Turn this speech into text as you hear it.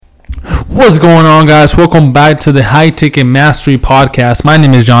What's going on, guys? Welcome back to the High Ticket Mastery Podcast. My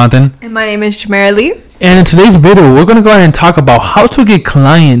name is Jonathan. And my name is Jamara Lee. And in today's video, we're going to go ahead and talk about how to get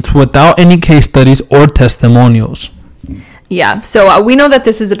clients without any case studies or testimonials. Yeah, so we know that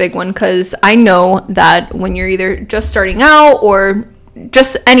this is a big one because I know that when you're either just starting out or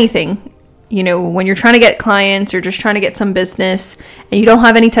just anything, you know, when you're trying to get clients or just trying to get some business and you don't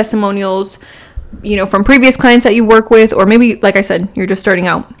have any testimonials, you know, from previous clients that you work with, or maybe, like I said, you're just starting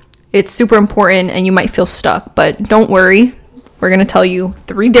out. It's super important and you might feel stuck, but don't worry. We're going to tell you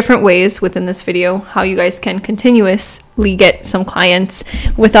 3 different ways within this video how you guys can continuously get some clients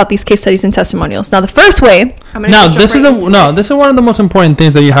without these case studies and testimonials. Now, the first way, this is one of the most important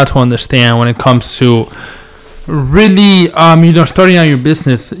things that you have to understand when it comes to really starting out your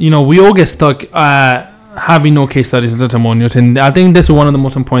business. You know, we all get stuck having no case studies and testimonials, and I think this is one of the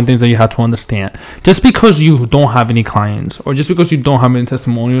most important things that you have to understand. Just because you don't have any clients or just because you don't have any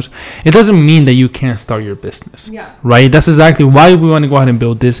testimonials, it doesn't mean that you can't start your business. Yeah. Right? That's exactly why we want to go ahead and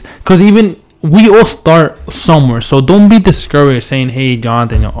build this, because even we all start somewhere. So don't be discouraged saying, hey,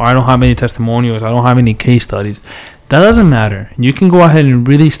 Jonathan, I don't have any testimonials, I don't have any case studies. That doesn't matter. You can go ahead and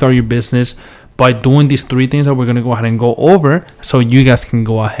really start your business by doing these 3 things that we're going to go ahead and go over, so you guys can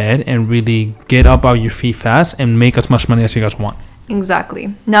go ahead and really get up out your feet fast and make as much money as you guys want.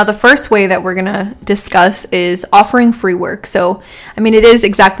 Exactly. Now, the first way that we're going to discuss is offering free work. So, I mean, it is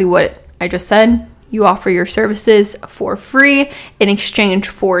exactly what I just said. You offer your services for free in exchange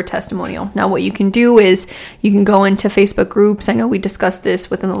for a testimonial. Now, what you can do is you can go into Facebook groups. I know we discussed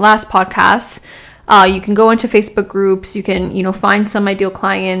this within the last podcast. You can go into Facebook groups. You can, find some ideal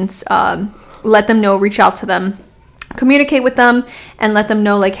clients, let them know, reach out to them, communicate with them, and let them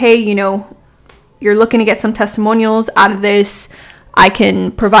know, like, hey, you're looking to get some testimonials out of this. I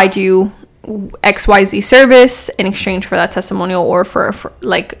can provide you XYZ service in exchange for that testimonial or for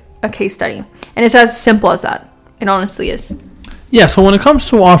like a case study. And it's as simple as that. It honestly is. Yeah, so when it comes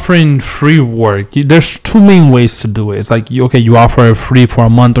to offering free work, there's 2 main ways to do it. It's like, you offer it free for a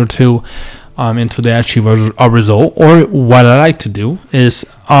month or 2 until they achieve a result. Or what I like to do is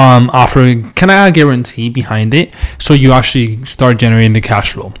offer kind of a guarantee behind it, so you actually start generating the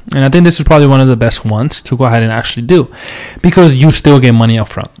cash flow. And I think this is probably one of the best ones to go ahead and actually do, because you still get money up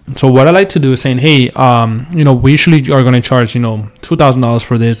front. So what I like to do is saying, hey, we usually are going to charge $2,000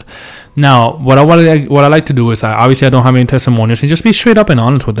 for this. Now, what I like to do is, obviously I don't have any testimonials, and just be straight up and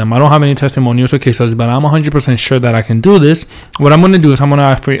honest with them. I don't have any testimonials or case studies, but I'm 100% sure that I can do this. What I'm going to do is I'm going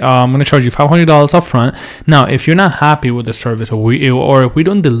to charge you $500 up front. Now, if you're not happy with the service, or if we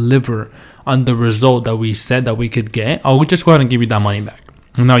don't deliver on the result that we said that we could get, I'll just go ahead and give you that money back.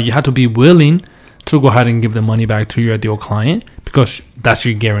 Now, you have to be willing to go ahead and give the money back to your ideal client, because that's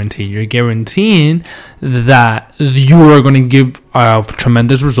your guarantee. You're guaranteeing that you are going to give a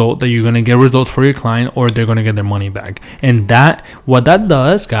tremendous result, that you're going to get results for your client, or they're going to get their money back. And what that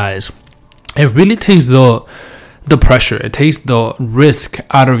does, guys, it really takes the pressure, it takes the risk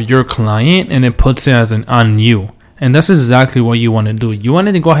out of your client, and it puts it on you. And that's exactly what you want to do. You want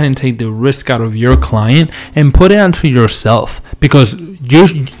to go ahead and take the risk out of your client and put it onto yourself, because you're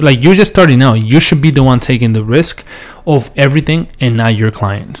just starting out. You should be the one taking the risk of everything and not your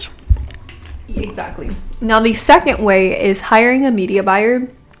clients. Exactly. Now, the second way is hiring a media buyer.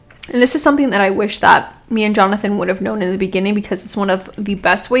 And this is something that I wish that me and Jonathan would have known in the beginning, because it's one of the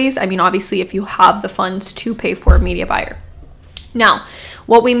best ways. I mean, obviously, if you have the funds to pay for a media buyer. Now,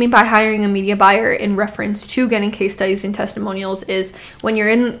 what we mean by hiring a media buyer in reference to getting case studies and testimonials is when you're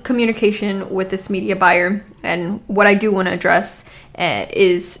in communication with this media buyer. And what I do want to address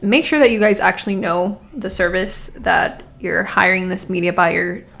is make sure that you guys actually know the service that you're hiring this media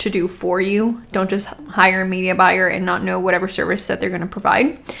buyer to do for you. Don't just hire a media buyer and not know whatever service that they're going to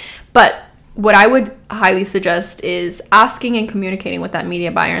provide. But what I would highly suggest is asking and communicating with that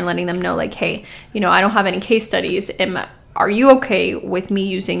media buyer and letting them know, like, hey, I don't have any case studies. Are you okay with me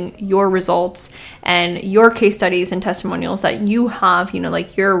using your results and your case studies and testimonials that you have,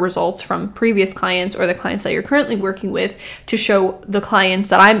 like your results from previous clients or the clients that you're currently working with, to show the clients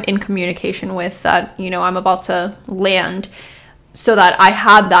that I'm in communication with that, I'm about to land, so that I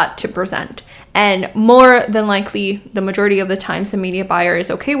have that to present. And more than likely, the majority of the times the media buyer is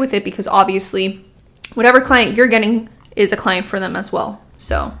okay with it, because obviously whatever client you're getting is a client for them as well.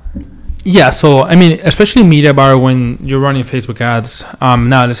 So yeah, so I mean, especially media buyer, when you're running Facebook ads.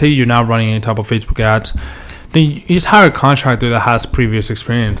 Now, let's say you're not running any type of Facebook ads, then you just hire a contractor that has previous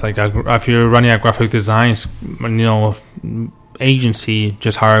experience. Like if you're running a graphic design, agency,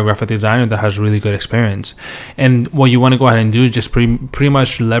 just hire a graphic designer that has really good experience. And what you want to go ahead and do is just pretty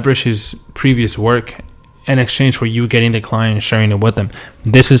much leverage his previous work in exchange for you getting the client and sharing it with them.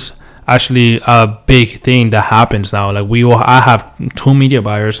 This is actually a big thing that happens now. Like I have 2 media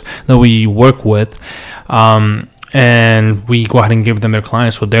buyers that we work with, and we go ahead and give them their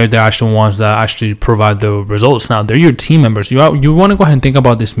clients. So they're the actual ones that actually provide the results. Now they're your team members. You want to go ahead and think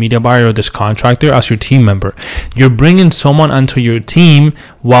about this media buyer or this contractor as your team member. You're bringing someone onto your team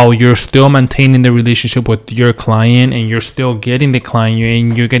while you're still maintaining the relationship with your client, and you're still getting the client,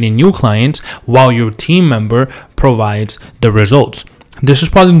 and you're getting new clients while your team member provides the results. This is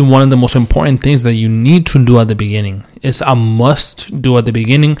probably one of the most important things that you need to do at the beginning. It's a must do at the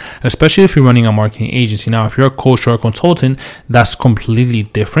beginning, especially if you're running a marketing agency. Now, if you're a coach or a consultant, that's completely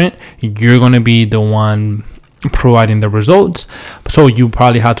different. You're going to be the one providing the results. So you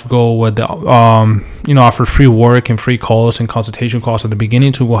probably have to go with the, offer free work and free calls and consultation calls at the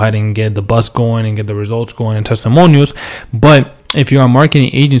beginning to go ahead and get the buzz going and get the results going and testimonials. But if you're a marketing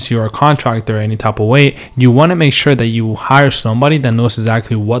agency or a contractor any type of way, you want to make sure that you hire somebody that knows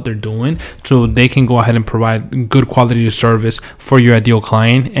exactly what they're doing, so they can go ahead and provide good quality service for your ideal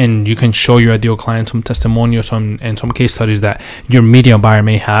client, and you can show your ideal client some testimonials and some case studies that your media buyer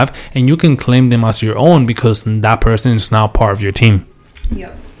may have, and you can claim them as your own because that person is now part of your team.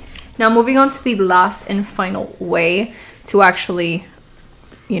 Yep. Now moving on to the last and final way to actually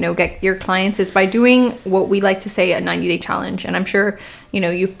get your clients is by doing what we like to say a 90-day challenge. And I'm sure,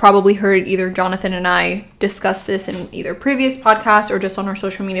 you've probably heard either Jonathan and I discuss this in either previous podcasts or just on our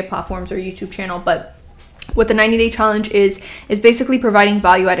social media platforms or YouTube channel. But what the 90-day challenge is basically providing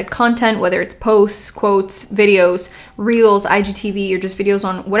value-added content, whether it's posts, quotes, videos, reels, IGTV, or just videos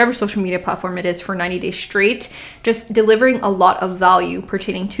on whatever social media platform it is for 90 days straight, just delivering a lot of value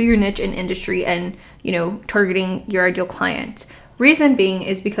pertaining to your niche and industry and, targeting your ideal client. Reason being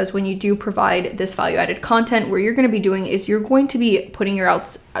is because when you do provide this value-added content, what you're going to be doing is you're going to be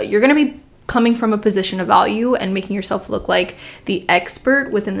you're going to be coming from a position of value and making yourself look like the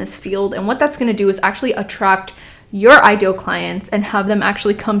expert within this field. And what that's going to do is actually attract your ideal clients and have them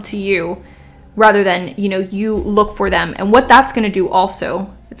actually come to you rather than, you look for them. And what that's going to do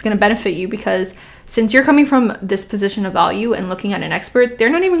also, it's going to benefit you because since you're coming from this position of value and looking at an expert, they're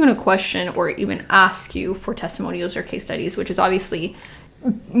not even going to question or even ask you for testimonials or case studies, which is obviously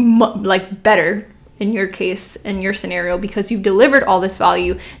better in your case, in your scenario, because you've delivered all this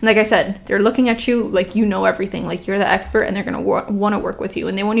value. And like I said, they're looking at you like everything, like you're the expert, and they're going to want to work with you.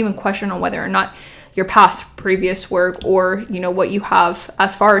 And they won't even question on whether or not your previous work or, what you have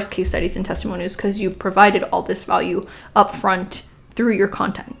as far as case studies and testimonials, because you've provided all this value up front through your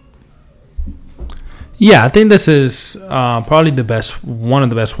content. Yeah, I think this is probably one of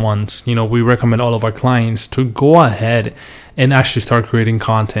the best ones. We recommend all of our clients to go ahead and actually start creating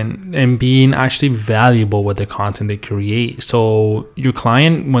content and being actually valuable with the content they create. So your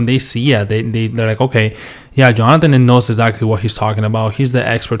client, when they see it, they're like, okay, yeah, Jonathan knows exactly what he's talking about. He's the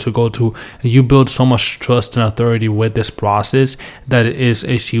expert to go to. You build so much trust and authority with this process that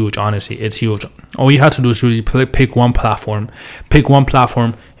it's huge. Honestly, it's huge. All you have to do is really pick one platform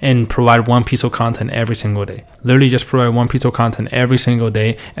and provide one piece of content every single day. Literally just provide one piece of content every single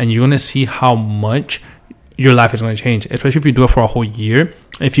day, and you're going to see how much your life is going to change, especially if you do it for a whole year.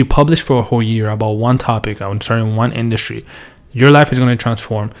 If you publish for a whole year about one topic concerning one industry, your life is going to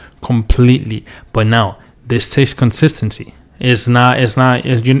transform completely. But now, this takes consistency. It's not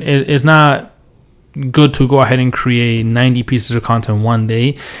good to go ahead and create 90 pieces of content one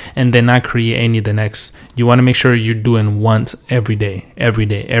day and then not create any the next. You want to make sure you're doing once every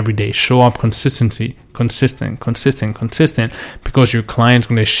day. Show up consistent, because your client's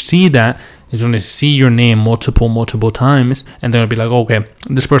going to see that. He's going to see your name multiple times, and they're going to be like, okay,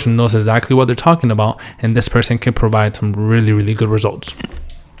 this person knows exactly what they're talking about, and this person can provide some really, really good results.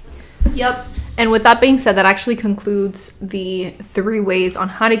 Yep. And with that being said, that actually concludes the 3 ways on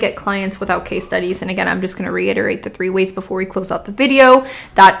how to get clients without case studies. And again, I'm just going to reiterate the 3 ways before we close out the video.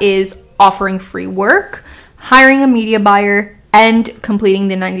 That is offering free work, hiring a media buyer, and completing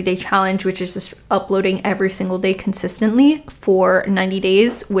the 90-day challenge, which is just uploading every single day consistently for 90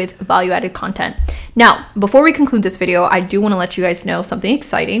 days with value-added content. Now, before we conclude this video, I do want to let you guys know something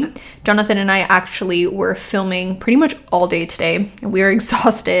exciting. Jonathan and I actually were filming pretty much all day today, and we are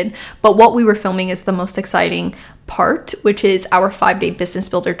exhausted, but what we were filming is the most exciting part, which is our 5-day business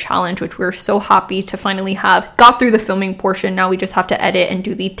builder challenge, which we're so happy to finally have got through the filming portion. Now we just have to edit and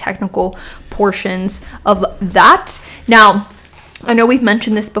do the technical portions of that. Now, I know we've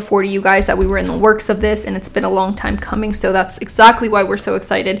mentioned this before to you guys that we were in the works of this, and it's been a long time coming. So that's exactly why we're so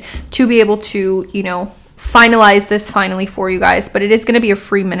excited to be able to, finalize this finally for you guys, but it is going to be a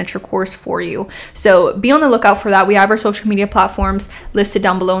free miniature course for you. So be on the lookout for that. We have our social media platforms listed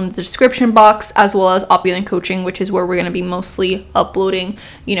down below in the description box, as well as Opulent Coaching, which is where we're going to be mostly uploading,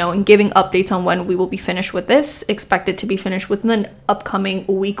 and giving updates on when we will be finished with this. Expected to be finished within an upcoming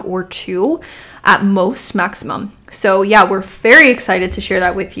week or two at most, maximum. So yeah, we're very excited to share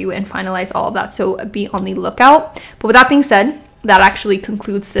that with you and finalize all of that. So be on the lookout. But with that being said, that actually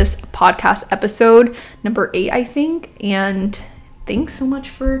concludes this podcast episode number 8, I think. And thanks so much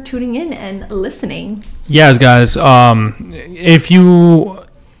for tuning in and listening. Yes, guys. If you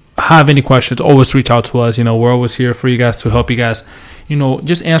have any questions, always reach out to us. We're always here for you guys to help you guys,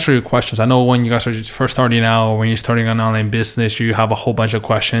 just answer your questions. I know when you guys are just first starting out, or when you're starting an online business, you have a whole bunch of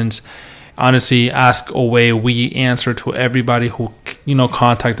questions. Honestly, ask away. We answer to everybody who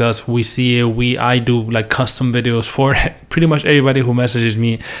contact us. We see it. I do like custom videos for pretty much everybody who messages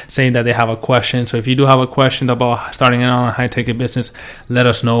me saying that they have a question. So if you do have a question about starting an online high ticket business, let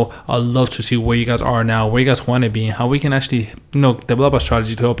us know. I'd love to see where you guys are now, where you guys want to be, and how we can actually develop a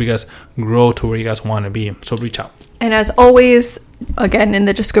strategy to help you guys grow to where you guys want to be. So reach out. And as always, again, in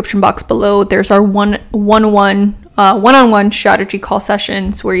the description box below, there's our one-on-one strategy call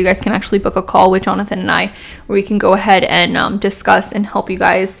sessions where you guys can actually book a call with Jonathan and I, where we can go ahead and discuss and help you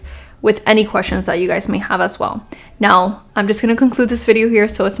guys with any questions that you guys may have as well. Now, I'm just going to conclude this video here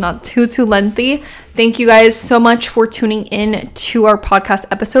so it's not too lengthy. Thank you guys so much for tuning in to our podcast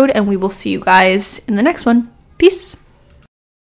episode, and we will see you guys in the next one. Peace.